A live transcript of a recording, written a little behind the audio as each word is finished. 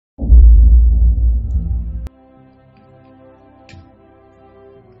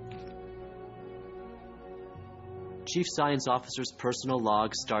Chief Science Officer's personal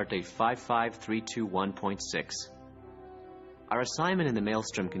log, stardate 55321.6. Our assignment in the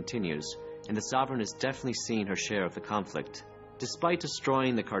Maelstrom continues, and the Sovereign has definitely seen her share of the conflict. Despite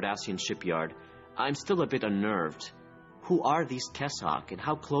destroying the Cardassian shipyard, I'm still a bit unnerved. Who are these Keshak, and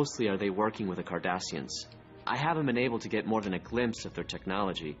how closely are they working with the Cardassians? I haven't been able to get more than a glimpse of their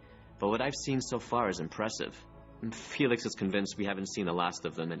technology, but what I've seen so far is impressive. Felix is convinced we haven't seen the last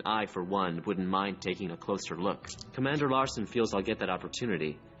of them, and I, for one, wouldn't mind taking a closer look. Commander Larson feels I'll get that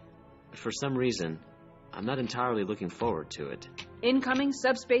opportunity, but for some reason, I'm not entirely looking forward to it. Incoming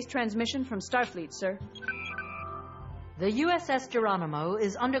subspace transmission from Starfleet, sir. The USS Geronimo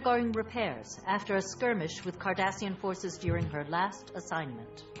is undergoing repairs after a skirmish with Cardassian forces during her last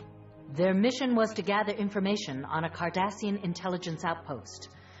assignment. Their mission was to gather information on a Cardassian intelligence outpost,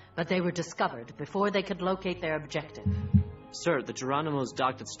 but they were discovered before they could locate their objective. Sir, the Geronimo's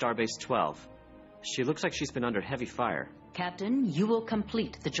docked at Starbase 12. She looks like she's been under heavy fire. Captain, you will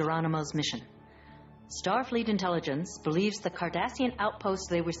complete the Geronimo's mission. Starfleet intelligence believes the Cardassian outpost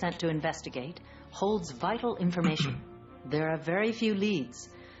they were sent to investigate holds vital information. There are very few leads,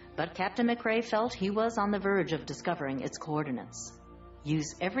 but Captain McRae felt he was on the verge of discovering its coordinates.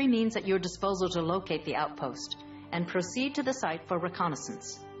 Use every means at your disposal to locate the outpost and proceed to the site for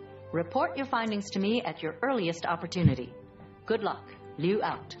reconnaissance. Report your findings to me at your earliest opportunity. Good luck. Liu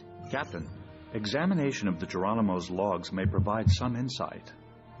out. Captain, examination of the Geronimo's logs may provide some insight.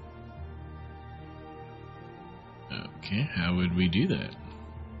 Okay, how would we do that?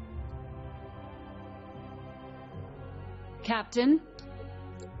 Captain?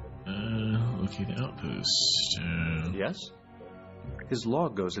 Locate the outpost. Yes? His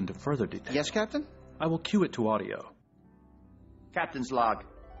log goes into further detail. Yes, Captain? I will cue it to audio. Captain's log.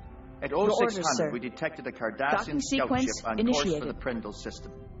 At 0600, we detected a Cardassian scout ship on course for the Prindle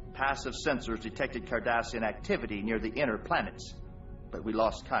system. Passive sensors detected Cardassian activity near the inner planets, but we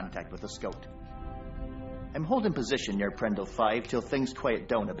lost contact with the scout. I'm holding position near Prindle 5 till things quiet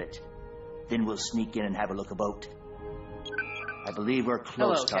down a bit. Then we'll sneak in and have a look about. I believe we're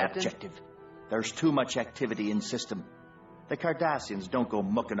close to our objective. There's too much activity in system. The Cardassians don't go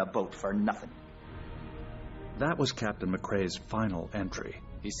mucking about for nothing. That was Captain McRae's final entry.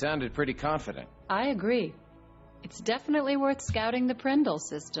 He sounded pretty confident. I agree. It's definitely worth scouting the Prindle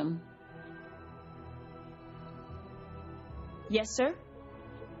system. Yes, sir.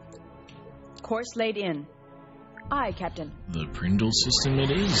 Course laid in. Aye, Captain. The Prindle system it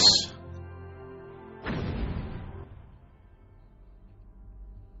is.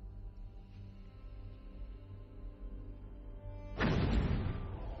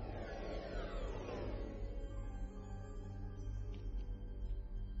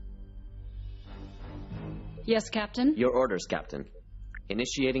 Yes, Captain? Your orders, Captain.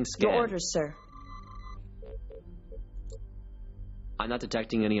 Initiating scan. Your orders, sir. I'm not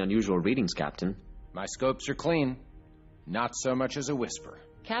detecting any unusual readings, Captain. My scopes are clean. Not so much as a whisper.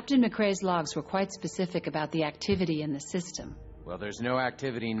 Captain McRae's logs were quite specific about the activity in the system. Well, there's no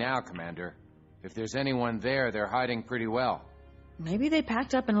activity now, Commander. If there's anyone there, they're hiding pretty well. Maybe they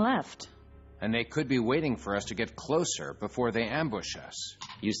packed up and left. And they could be waiting for us to get closer before they ambush us.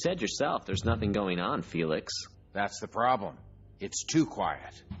 You said yourself there's nothing going on, Felix. That's the problem. It's too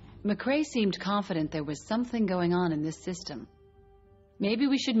quiet. McRae seemed confident there was something going on in this system. Maybe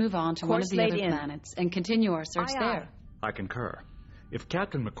we should move on to one of the other planets and continue our search there. I concur. If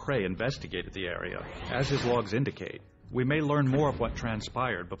Captain McRae investigated the area, as his logs indicate, we may learn more of what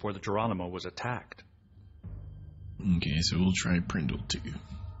transpired before the Geronimo was attacked. Okay, so we'll try Prindle too.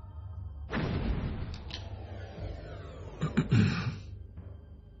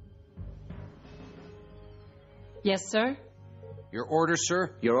 Yes, sir? Your orders,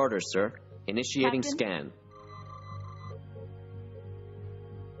 sir? Your orders, sir. Initiating scan.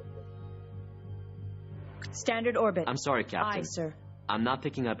 Standard orbit. I'm sorry, Captain. Aye, sir. I'm not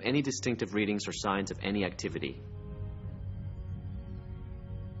picking up any distinctive readings or signs of any activity.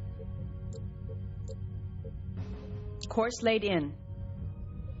 Course laid in.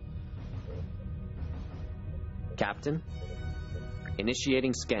 Captain?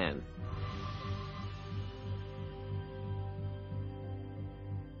 Initiating scan.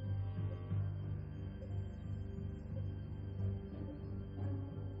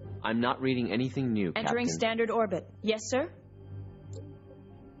 I'm not reading anything new, Entering Captain. standard orbit. Yes, sir?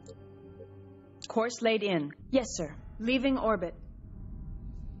 Course laid in. Yes, sir. Leaving orbit.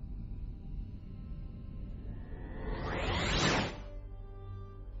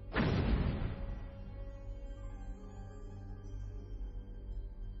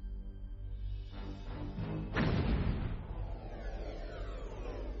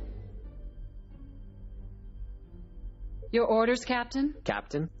 Your orders, Captain?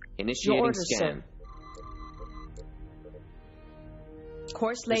 Captain, initiating scan. Sir.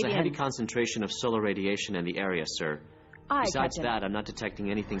 Course laid in. There's a heavy concentration of solar radiation in the area, sir. Aye, Besides Captain. that, I'm not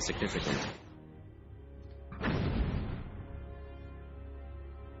detecting anything significant.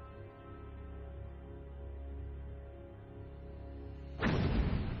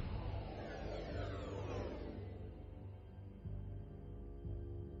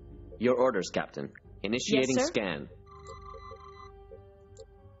 Your orders, Captain. Initiating Yes, sir. scan.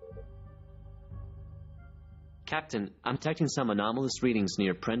 Captain, I'm detecting some anomalous readings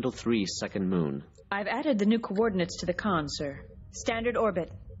near Prendle 3's second moon. I've added the new coordinates to the con, sir. Standard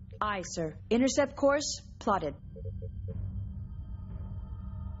orbit. Aye, sir. Intercept course plotted.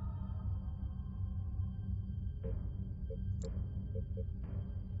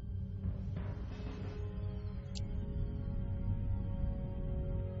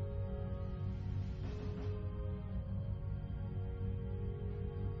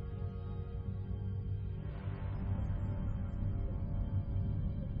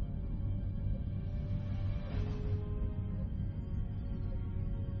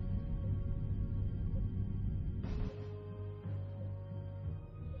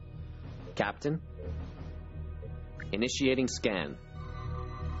 Captain? Initiating scan.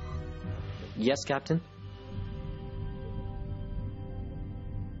 Yes, Captain?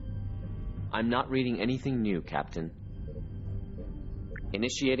 I'm not reading anything new, Captain.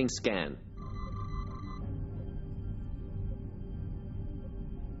 Initiating scan.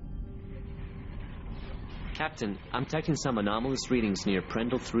 Captain, I'm detecting some anomalous readings near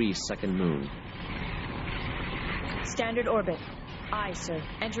Prendle 3's second moon. Standard orbit. Aye, sir.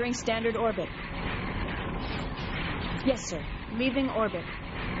 Entering standard orbit. Yes, sir. Leaving orbit.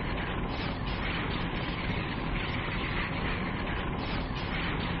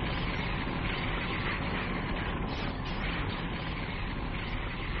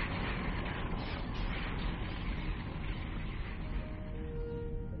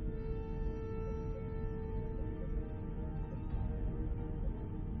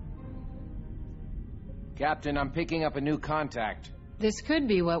 Captain, I'm picking up a new contact. This could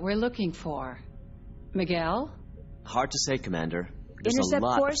be what we're looking for. Miguel? Hard to say, Commander. There's Intercept a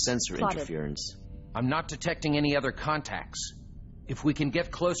lot of course sensor plotted. interference. I'm not detecting any other contacts. If we can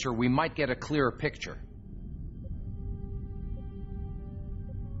get closer, we might get a clearer picture.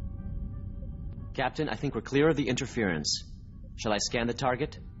 Captain, I think we're clear of the interference. Shall I scan the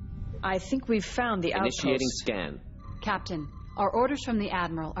target? I think we've found the Initiating outpost. scan. Captain, our orders from the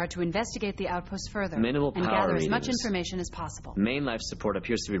Admiral are to investigate the outpost further Minimal and power gather as much readings. information as possible. Main life support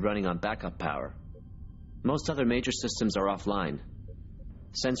appears to be running on backup power. Most other major systems are offline.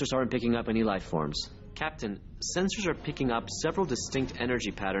 Sensors aren't picking up any life forms. Captain, sensors are picking up several distinct energy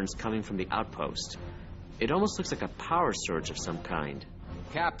patterns coming from the outpost. It almost looks like a power surge of some kind.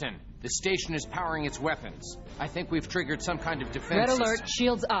 Captain, the station is powering its weapons. I think we've triggered some kind of defense Red alert, system.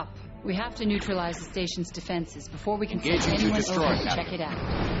 shields up. We have to neutralize the station's defenses before we can Engaging send to anyone destroy, over to Captain. check it out.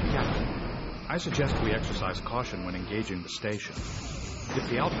 I suggest we exercise caution when engaging the station. If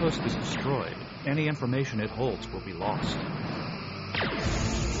the outpost is destroyed, any information it holds will be lost.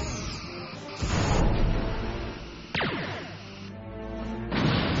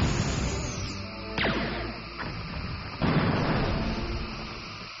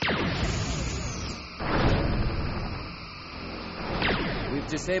 We've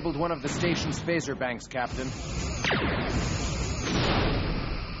disabled one of the station's phaser banks, Captain.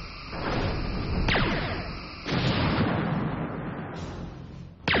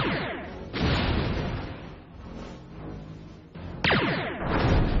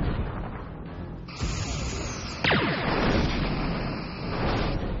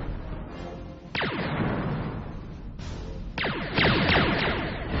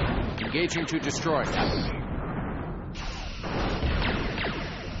 Engaging to destroy, Captain.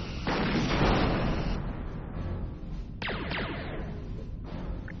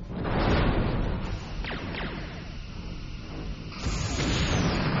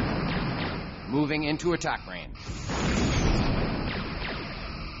 Moving into attack range.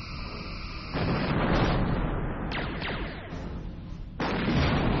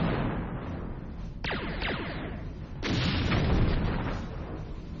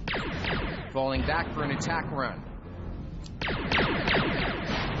 Falling back for an attack run.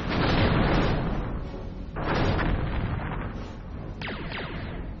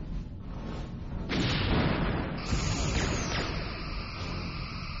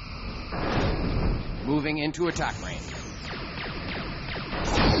 Moving into attack range.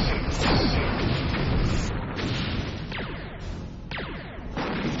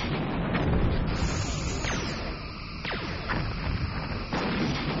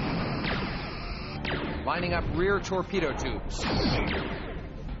 Lining up rear torpedo tubes.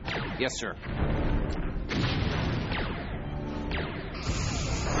 Yes, sir.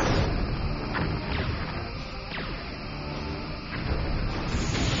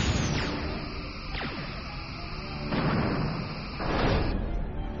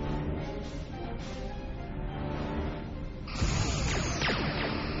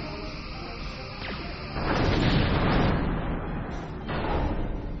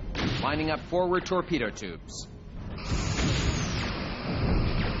 Lining up forward torpedo tubes.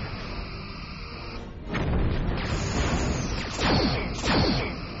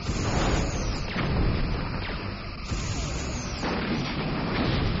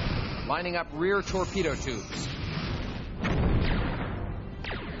 Lining up rear torpedo tubes.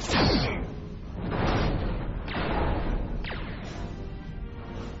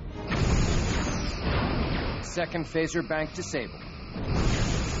 Second phaser bank disabled.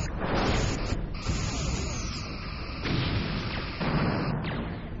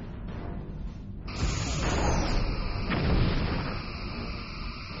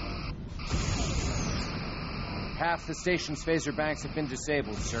 Half the station's phaser banks have been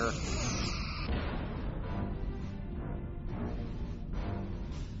disabled, sir.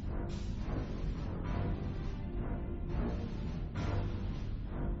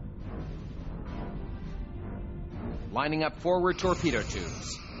 Lining up forward torpedo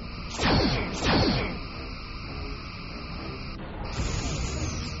tubes.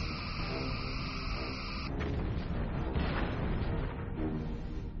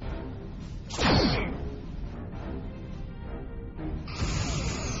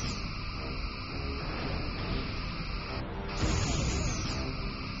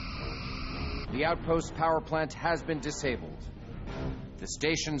 The outpost power plant has been disabled. The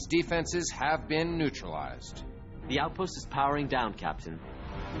station's defenses have been neutralized. The outpost is powering down, Captain.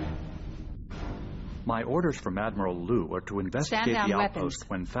 My orders from Admiral Liu are to investigate the outpost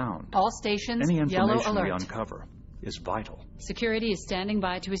when found. All stations, Any yellow information we alert. uncover is vital. Security is standing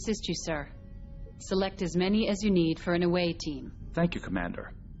by to assist you, sir. Select as many as you need for an away team. Thank you,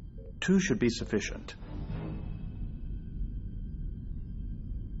 Commander. 2 should be sufficient.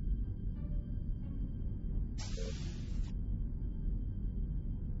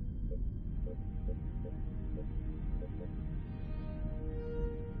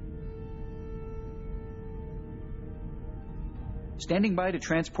 Standing by to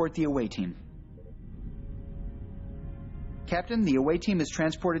transport the away team. Captain, the away team is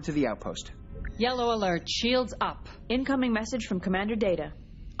transported to the outpost. Yellow alert, shields up. Incoming message from Commander Data.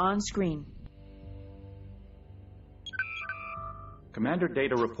 On screen. Commander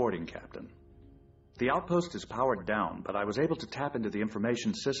Data reporting, Captain. The outpost is powered down, but I was able to tap into the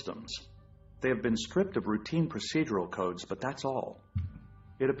information systems. They have been stripped of routine procedural codes, but that's all.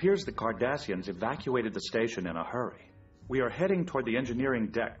 It appears the Cardassians evacuated the station in a hurry. We are heading toward the engineering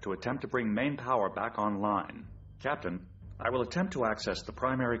deck to attempt to bring main power back online. Captain, I will attempt to access the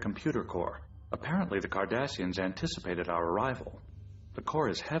primary computer core. Apparently, the Cardassians anticipated our arrival. The core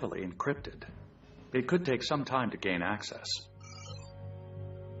is heavily encrypted. It could take some time to gain access.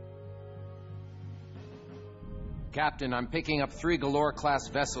 Captain, I'm picking up 3 Galore-class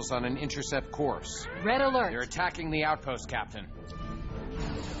vessels on an intercept course. Red alert. They're attacking the outpost, Captain.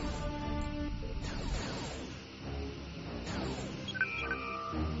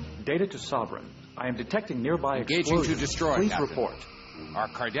 Data to Sovereign. I am detecting nearby Engaging explosions. to destroy, Please Captain. report. Our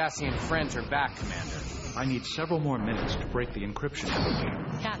Cardassian friends are back, Commander. I need several more minutes to break the encryption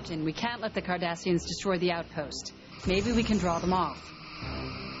code. Captain, we can't let the Cardassians destroy the outpost. Maybe we can draw them off.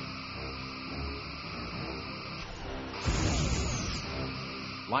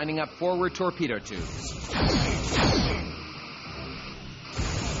 Lining up forward torpedo tubes.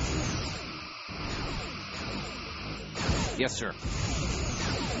 Yes, sir.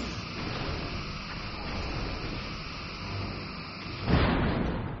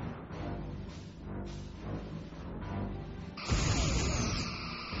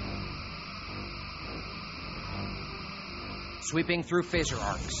 Sweeping through phaser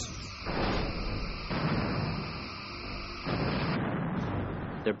arcs.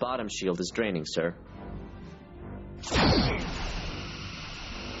 Their bottom shield is draining, sir.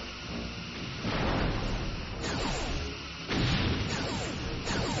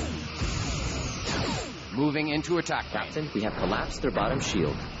 Moving into attack. Captain, we have collapsed their bottom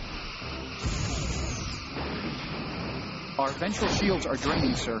shield. Our ventral shields are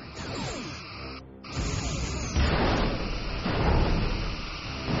draining, sir.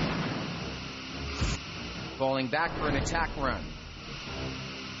 Falling back for an attack run.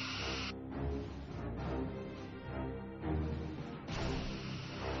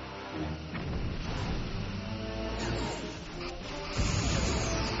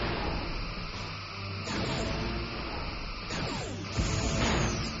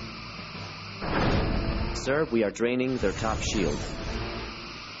 Sir, we are draining their top shield.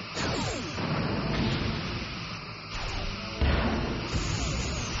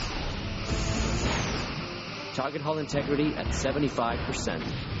 Target hull integrity at 75%.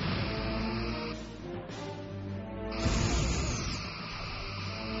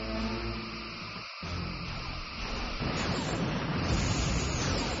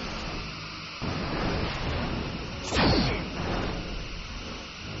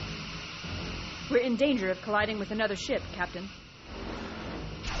 We're in danger of colliding with another ship, Captain.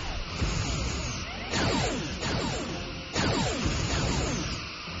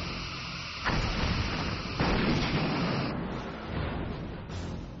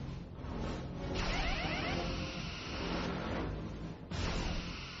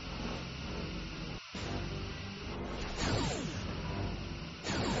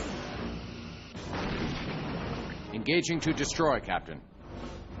 Engaging to destroy, Captain.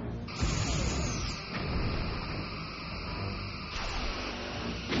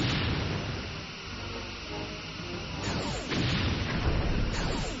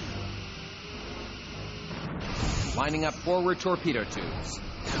 Lining up forward torpedo tubes.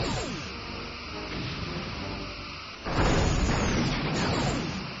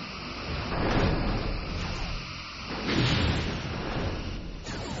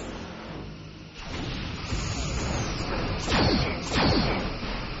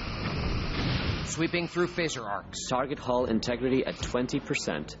 Sweeping through phaser arcs. Target hull integrity at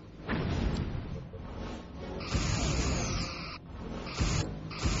 20%.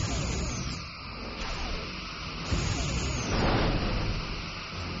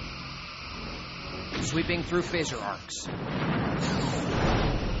 Sweeping through phaser arcs.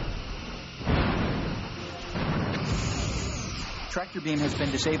 Tractor beam has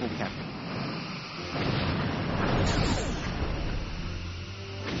been disabled, Captain.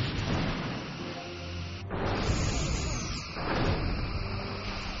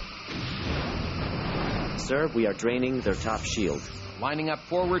 Sir, we are draining their top shield. Lining up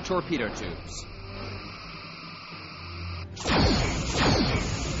forward torpedo tubes.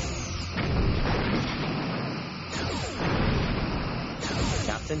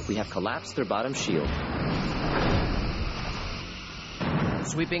 Captain, we have collapsed their bottom shield.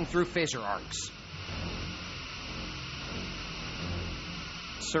 Sweeping through phaser arcs.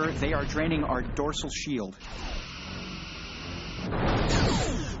 Sir, they are draining our dorsal shield.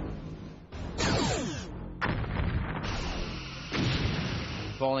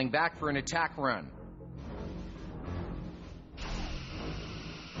 Falling back for an attack run.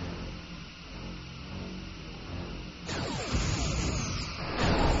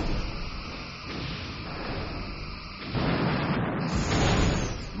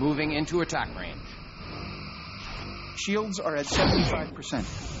 Moving into attack range. Shields are at 75%.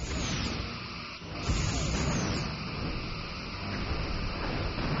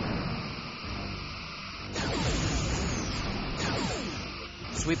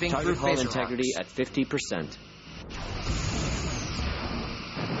 Sweeping Target through hull phaser integrity arcs. at 50%.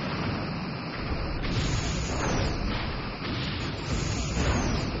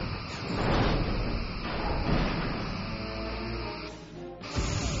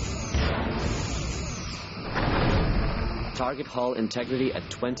 Target hull integrity at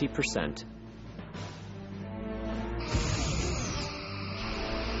 20%.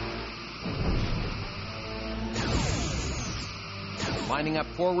 Lining up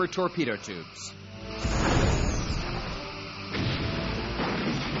forward torpedo tubes.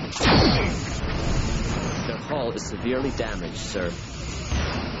 Their hull is severely damaged, sir.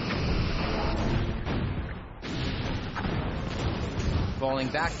 Falling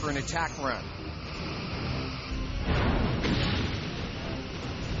back for an attack run.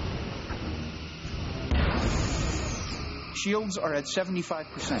 Shields are at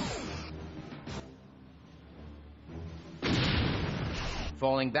 75%.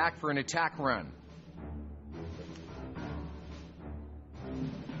 Falling back for an attack run.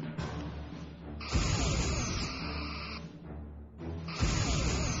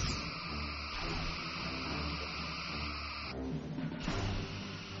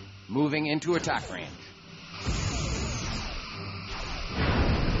 Moving into attack range.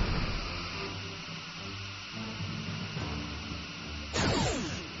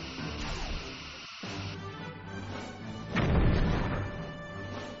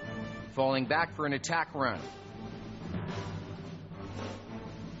 Falling back for an attack run.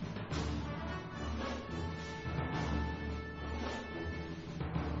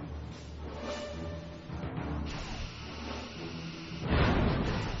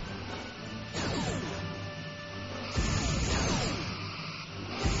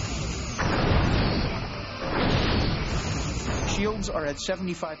 Shields are at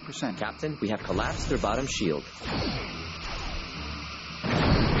 75%. Captain, we have collapsed their bottom shield.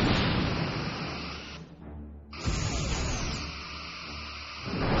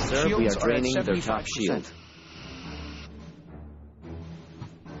 Sir, we are draining their top shield.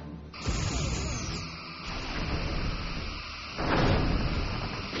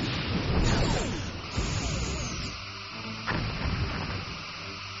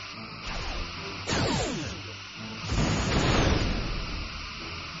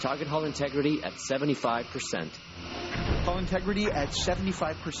 Target hull integrity at 75%. Hull integrity at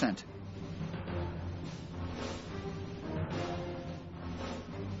 75%.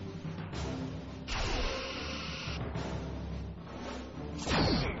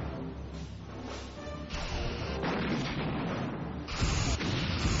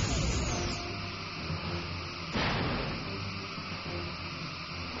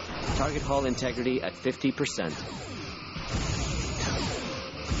 Target hull integrity at 50%.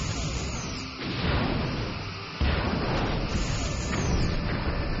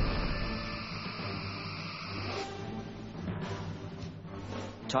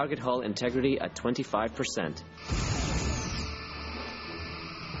 Target hull integrity at 25%.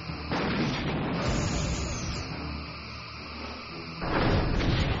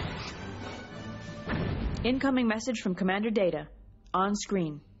 Incoming message from Commander Data. On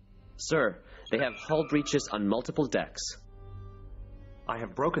screen. Sir, they have hull breaches on multiple decks. I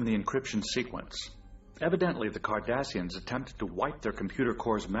have broken the encryption sequence. Evidently, the Cardassians attempted to wipe their computer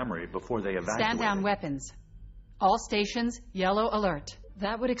core's memory before they evacuated. Stand down weapons. All stations, yellow alert.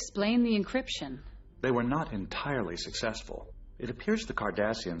 That would explain the encryption. They were not entirely successful. It appears the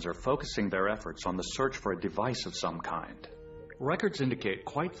Cardassians are focusing their efforts on the search for a device of some kind. Records indicate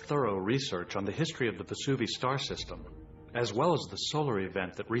quite thorough research on the history of the Vesuvius star system, as well as the solar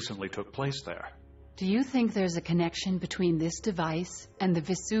event that recently took place there. Do you think there's a connection between this device and the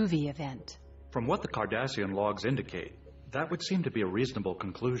Vesuvius event? From what the Cardassian logs indicate, that would seem to be a reasonable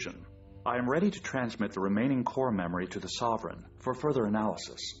conclusion. I am ready to transmit the remaining core memory to the Sovereign for further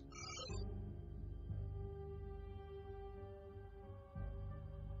analysis.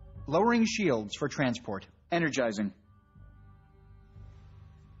 Lowering shields for transport. Energizing.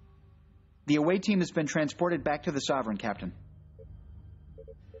 The away team has been transported back to the Sovereign, Captain.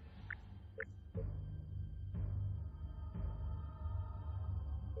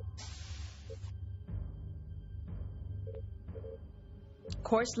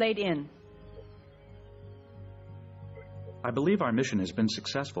 Course laid in. I believe our mission has been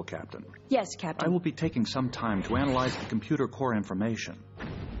successful, Captain. Yes, Captain. I will be taking some time to analyze the computer core information.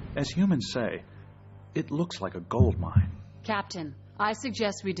 As humans say, it looks like a gold mine. Captain, I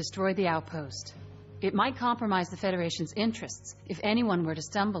suggest we destroy the outpost. It might compromise the Federation's interests if anyone were to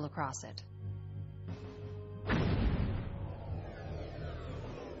stumble across it.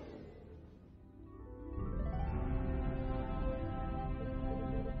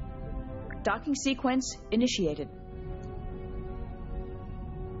 Docking sequence initiated.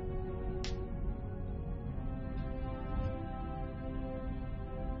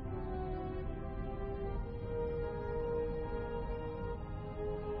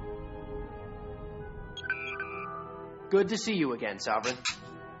 Good to see you again, Sovereign.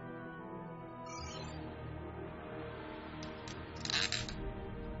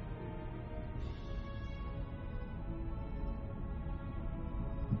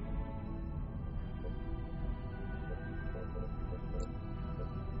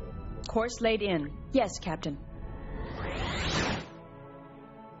 Course laid in. Yes, Captain.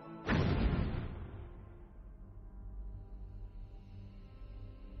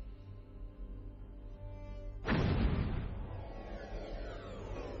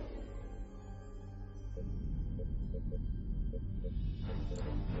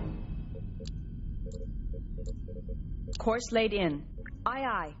 Course laid in. Aye,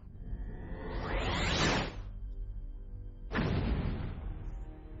 aye.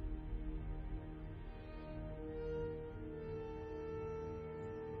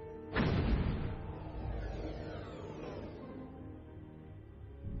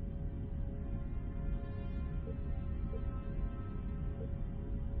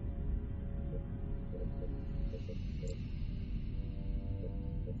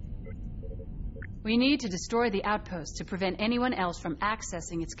 We need to destroy the outpost to prevent anyone else from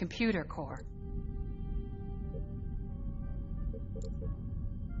accessing its computer core.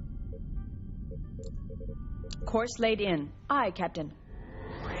 Course laid in. Aye, Captain.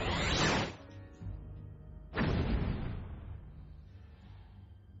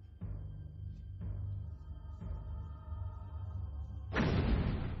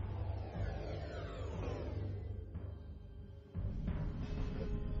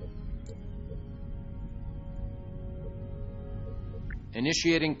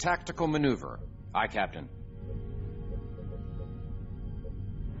 Initiating tactical maneuver. Aye, Captain.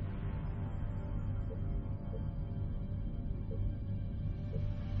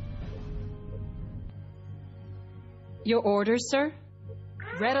 Your orders, sir?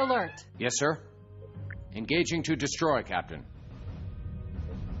 Red alert. Yes, sir. Engaging to destroy, Captain.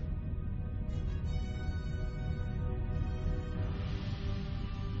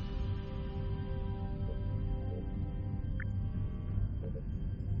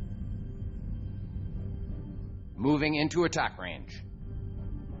 Moving into attack range.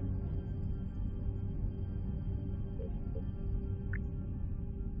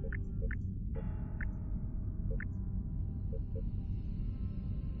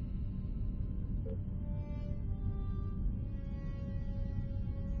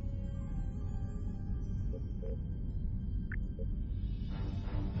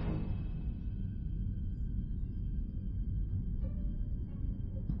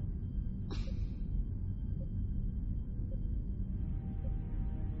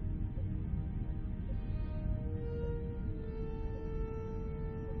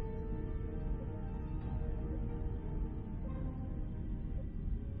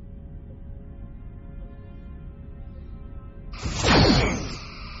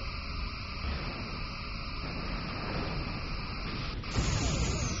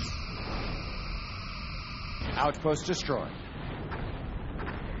 Outpost destroyed.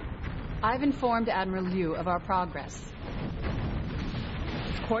 I've informed Admiral Liu of our progress.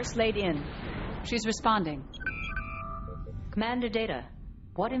 Course laid in. She's responding. Commander Data,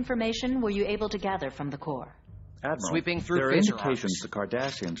 what information were you able to gather from the core? Admiral, sweeping through there are phaser indications arcs. the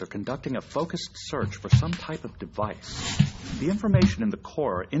Cardassians are conducting a focused search for some type of device. The information in the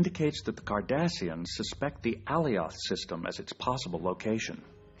core indicates that the Cardassians suspect the Alioth system as its possible location.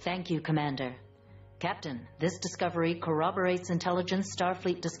 Thank you, Commander. Captain, this discovery corroborates intelligence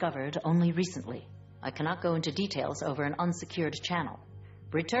Starfleet discovered only recently. I cannot go into details over an unsecured channel.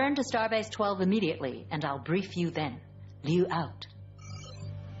 Return to Starbase 12 immediately, and I'll brief you then. Liu out.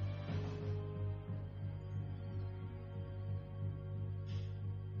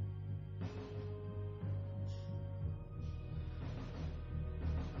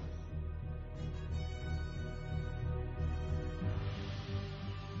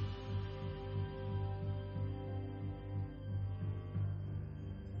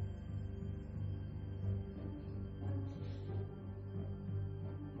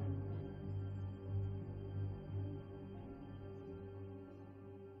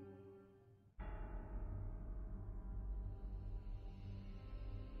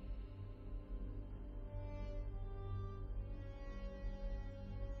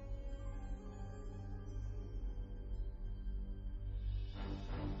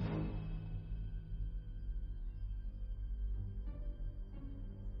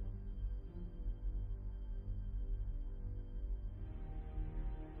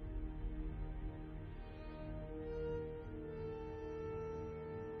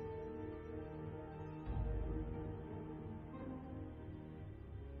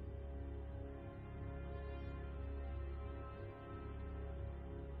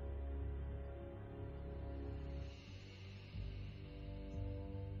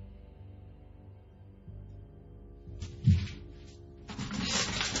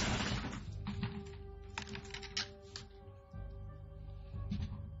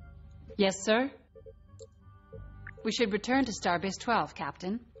 Yes, sir? We should return to Starbase 12,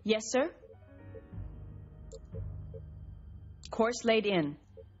 Captain. Yes, sir. Course laid in.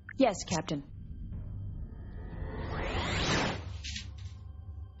 Yes, Captain.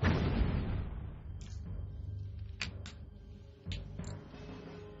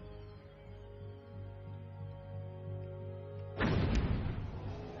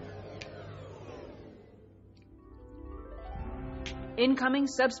 Incoming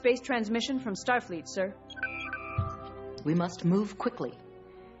subspace transmission from Starfleet, sir. We must move quickly.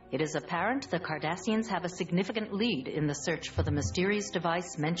 It is apparent the Cardassians have a significant lead in the search for the mysterious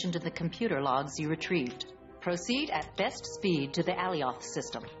device mentioned in the computer logs you retrieved. Proceed at best speed to the Alioth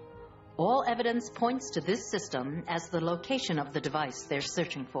system. All evidence points to this system as the location of the device they're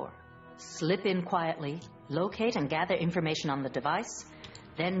searching for. Slip in quietly, locate and gather information on the device,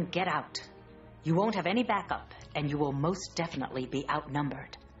 then get out. You won't have any backup, and you will most definitely be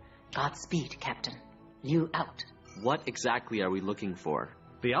outnumbered. Godspeed, Captain. Liu out. What exactly are we looking for?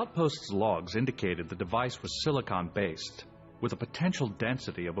 The outpost's logs indicated the device was silicon-based, with a potential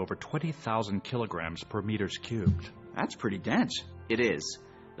density of over 20,000 kilograms per meters cubed. That's pretty dense. It is.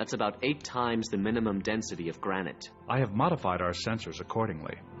 That's about 8 times the minimum density of granite. I have modified our sensors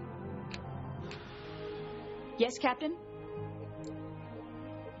accordingly. Yes, Captain?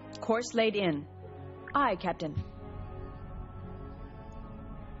 Course laid in. Aye, Captain.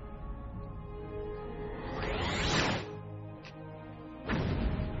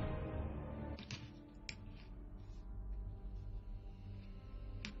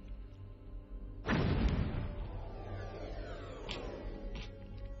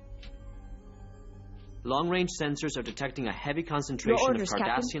 Long-range sensors are detecting a heavy concentration orders, of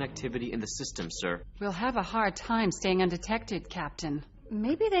Cardassian Captain. activity in the system, sir. We'll have a hard time staying undetected, Captain.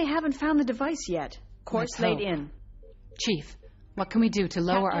 Maybe they haven't found the device yet. Course laid in. Chief, what can we do to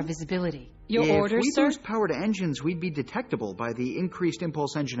lower Captain? our visibility? Your If orders, we sir? boost power to engines, we'd be detectable by the increased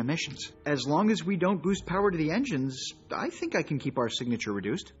impulse engine emissions. As long as we don't boost power to the engines, I think I can keep our signature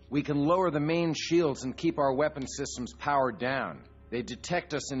reduced. We can lower the main shields and keep our weapon systems powered down. They'd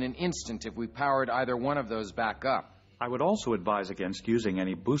detect us in an instant if we powered either one of those back up. I would also advise against using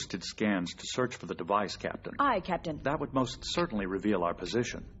any boosted scans to search for the device, Captain. Aye, Captain. That would most certainly reveal our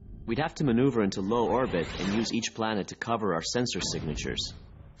position. We'd have to maneuver into low orbit and use each planet to cover our sensor signatures.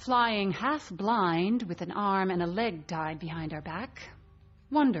 Flying half blind with an arm and a leg tied behind our back.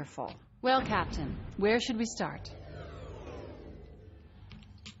 Wonderful. Well, Captain, where should we start?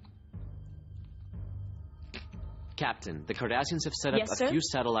 Captain, the Cardassians have set up Yes, a sir? few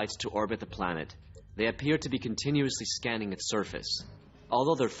satellites to orbit the planet. They appear to be continuously scanning its surface.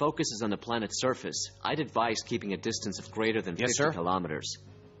 Although their focus is on the planet's surface, I'd advise keeping a distance of greater than 50 kilometers,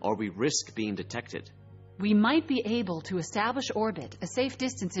 or we risk being detected. We might be able to establish orbit, a safe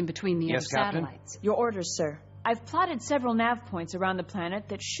distance in between the other Captain? satellites. Your orders, sir. I've plotted several nav points around the planet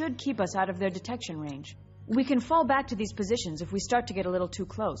that should keep us out of their detection range. We can fall back to these positions if we start to get a little too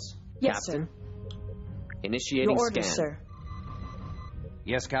close. Yes, Captain? sir. Initiating Your orders, scan. sir.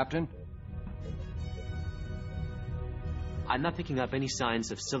 Yes, Captain? I'm not picking up any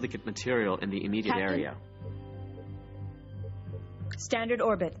signs of silicate material in the immediate Captain? area. Standard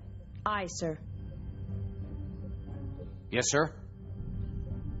orbit. Aye, sir. Yes, sir?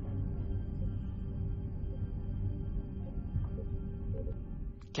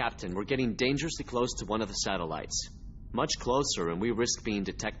 Captain, we're getting dangerously close to one of the satellites. Much closer, and we risk being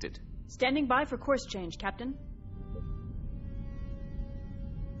detected. Standing by for course change, Captain.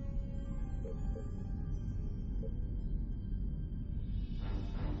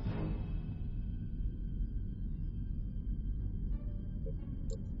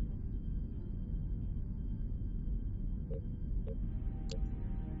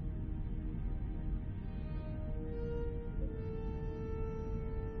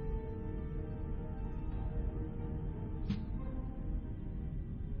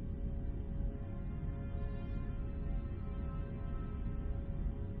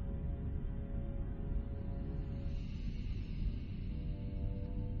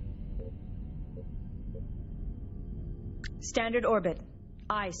 Standard orbit.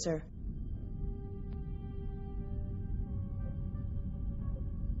 Aye, sir.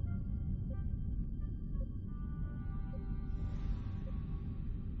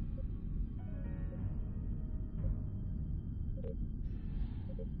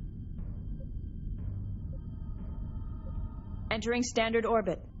 Entering standard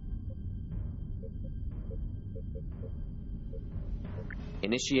orbit.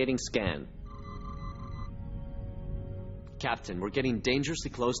 Initiating scan. Captain, we're getting dangerously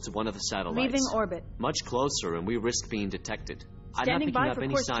close to one of the satellites. Leaving orbit. Much closer, and we risk being detected. Standing I'm by not for picking up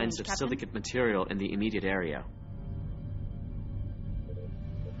any course signs change, of Captain. silicate material in the immediate area.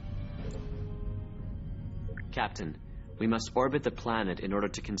 Captain, we must orbit the planet in order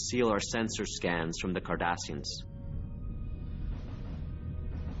to conceal our sensor scans from the Cardassians.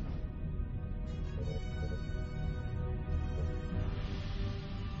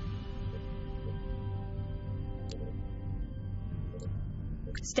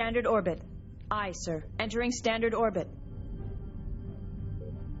 Standard orbit. Aye, sir. Entering standard orbit.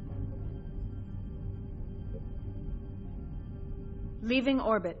 Leaving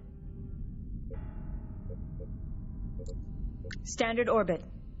orbit. Standard orbit.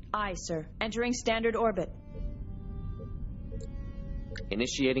 Aye, sir. Entering standard orbit.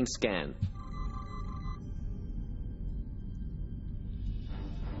 Initiating scan.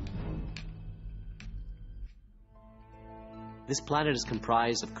 This planet is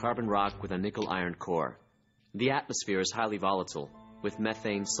comprised of carbon rock with a nickel-iron core. The atmosphere is highly volatile, with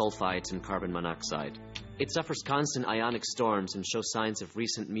methane, sulfides, and carbon monoxide. It suffers constant ionic storms and shows signs of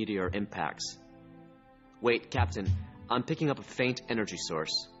recent meteor impacts. Wait, Captain, I'm picking up a faint energy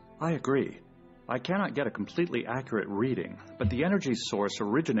source. I agree. I cannot get a completely accurate reading, but the energy source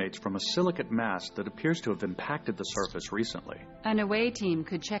originates from a silicate mass that appears to have impacted the surface recently. An away team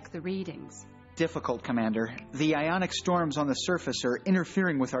could check the readings. difficult, Commander. The ionic storms on the surface are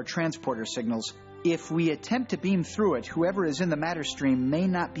interfering with our transporter signals. If we attempt to beam through it, whoever is in the matter stream may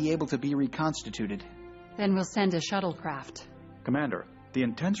not be able to be reconstituted. Then we'll send a shuttlecraft. Commander, the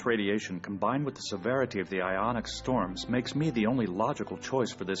intense radiation combined with the severity of the ionic storms makes me the only logical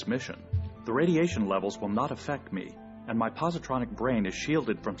choice for this mission. The radiation levels will not affect me, and my positronic brain is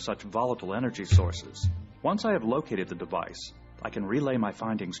shielded from such volatile energy sources. Once I have located the device, I can relay my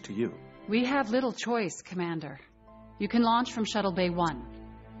findings to you. We have little choice, Commander. You can launch from Shuttle Bay 1.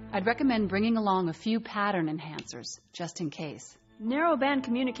 I'd recommend bringing along a few pattern enhancers, just in case. Narrowband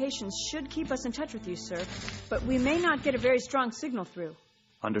communications should keep us in touch with you, sir, but we may not get a very strong signal through.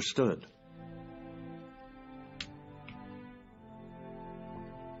 Understood.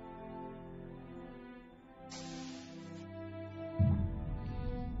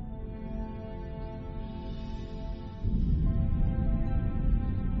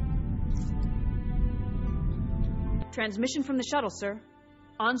 Transmission from the shuttle, sir.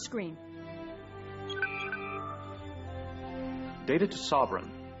 On screen. Data to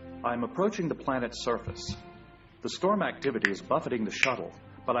Sovereign. I am approaching the planet's surface. The storm activity is buffeting the shuttle,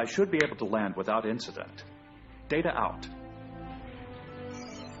 but I should be able to land without incident. Data out.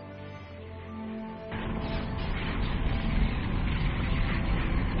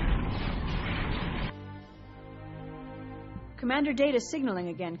 Commander Data signaling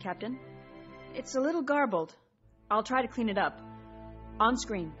again, Captain. It's a little garbled. I'll try to clean it up. On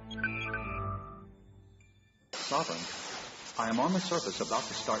screen. Sovereign, I am on the surface about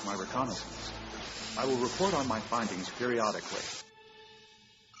to start my reconnaissance. I will report on my findings periodically.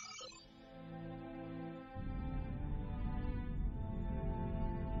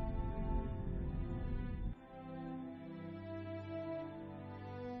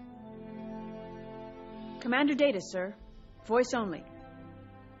 Commander Data, sir. Voice only.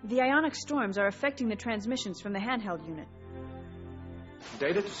 The ionic storms are affecting the transmissions from the handheld unit.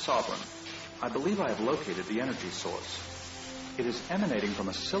 Data to Sovereign. I believe I have located the energy source. It is emanating from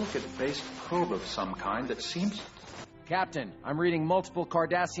a silicate-based probe of some kind that seems... Captain, I'm reading multiple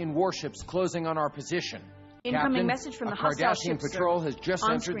Cardassian warships closing on our position. Incoming Captain, message from the a hostile Cardassian ship, patrol sir. has just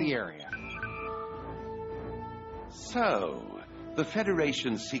On entered screen. the area. So, the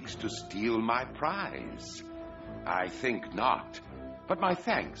Federation seeks to steal my prize? I think not, but my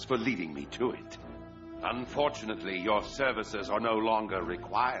thanks for leading me to it. Unfortunately, your services are no longer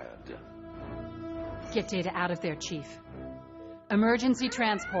required. Get Data out of there, Chief. Emergency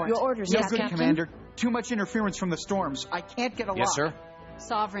transport. Your orders, No yes, good, Captain. Commander. Too much interference from the storms. I can't get a lock. Yes, sir.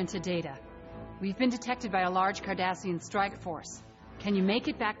 Sovereign to Data. We've been detected by a large Cardassian strike force. Can you make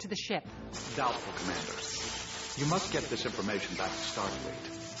it back to the ship? Doubtful, Commander. You must get this information back to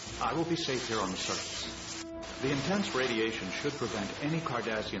Starfleet. I will be safe here on the surface. The intense radiation should prevent any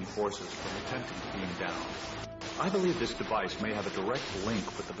Cardassian forces from attempting to beam down. I believe this device may have a direct link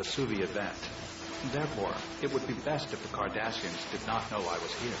with the Vesuvi event. Therefore, it would be best if the Cardassians did not know I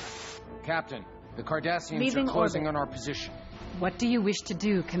was here. Captain, the Cardassians Leaving are closing orbit. on our position. What do you wish to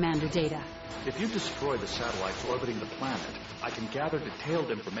do, Commander Data? If you destroy the satellites orbiting the planet, I can gather detailed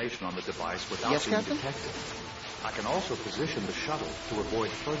information on the device without Yes, being Captain? detected. I can also position the shuttle to avoid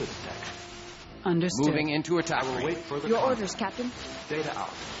further detection. Understood. Moving into attack I will range. wait further Your contact. orders, Captain. Data out.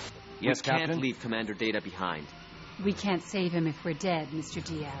 Yes, we Captain. can't leave Commander Data behind. We can't save him if we're dead, Mr.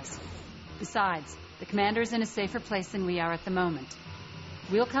 Diaz. Besides, the commander's in a safer place than we are at the moment.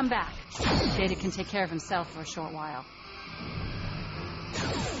 We'll come back. Data can take care of himself for a short while.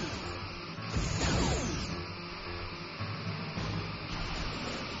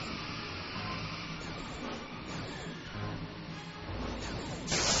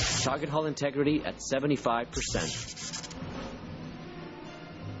 Target hull integrity at 75%.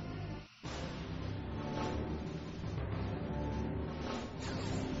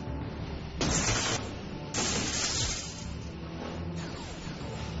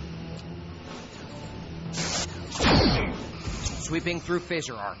 Sweeping through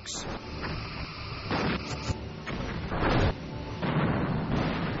phaser arcs.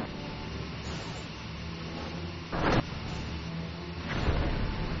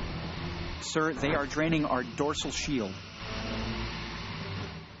 Sir, they are draining our dorsal shield.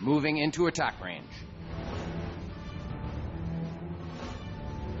 Moving into attack range.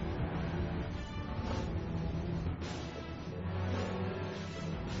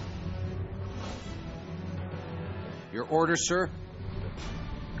 Your orders, sir?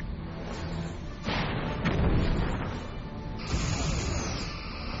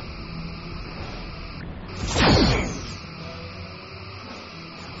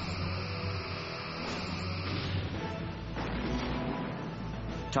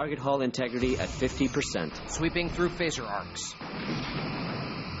 Target hull integrity at 50%. Sweeping through phaser arcs.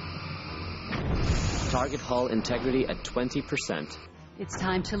 Target hull integrity at 20%. It's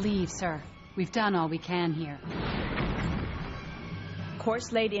time to leave, sir. We've done all we can here.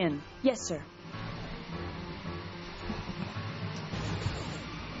 Course laid in. Yes, sir.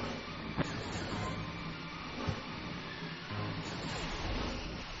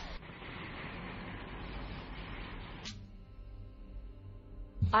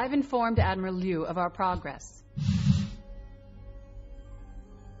 I've informed Admiral Liu of our progress.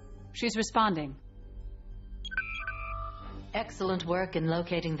 She's responding. Excellent work in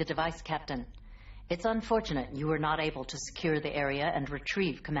locating the device, Captain. It's unfortunate you were not able to secure the area and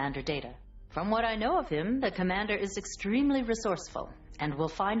retrieve Commander data. From what I know of him, the Commander is extremely resourceful and will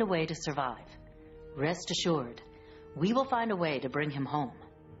find a way to survive. Rest assured, we will find a way to bring him home.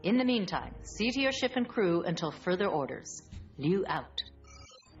 In the meantime, see to your ship and crew until further orders. Liu out.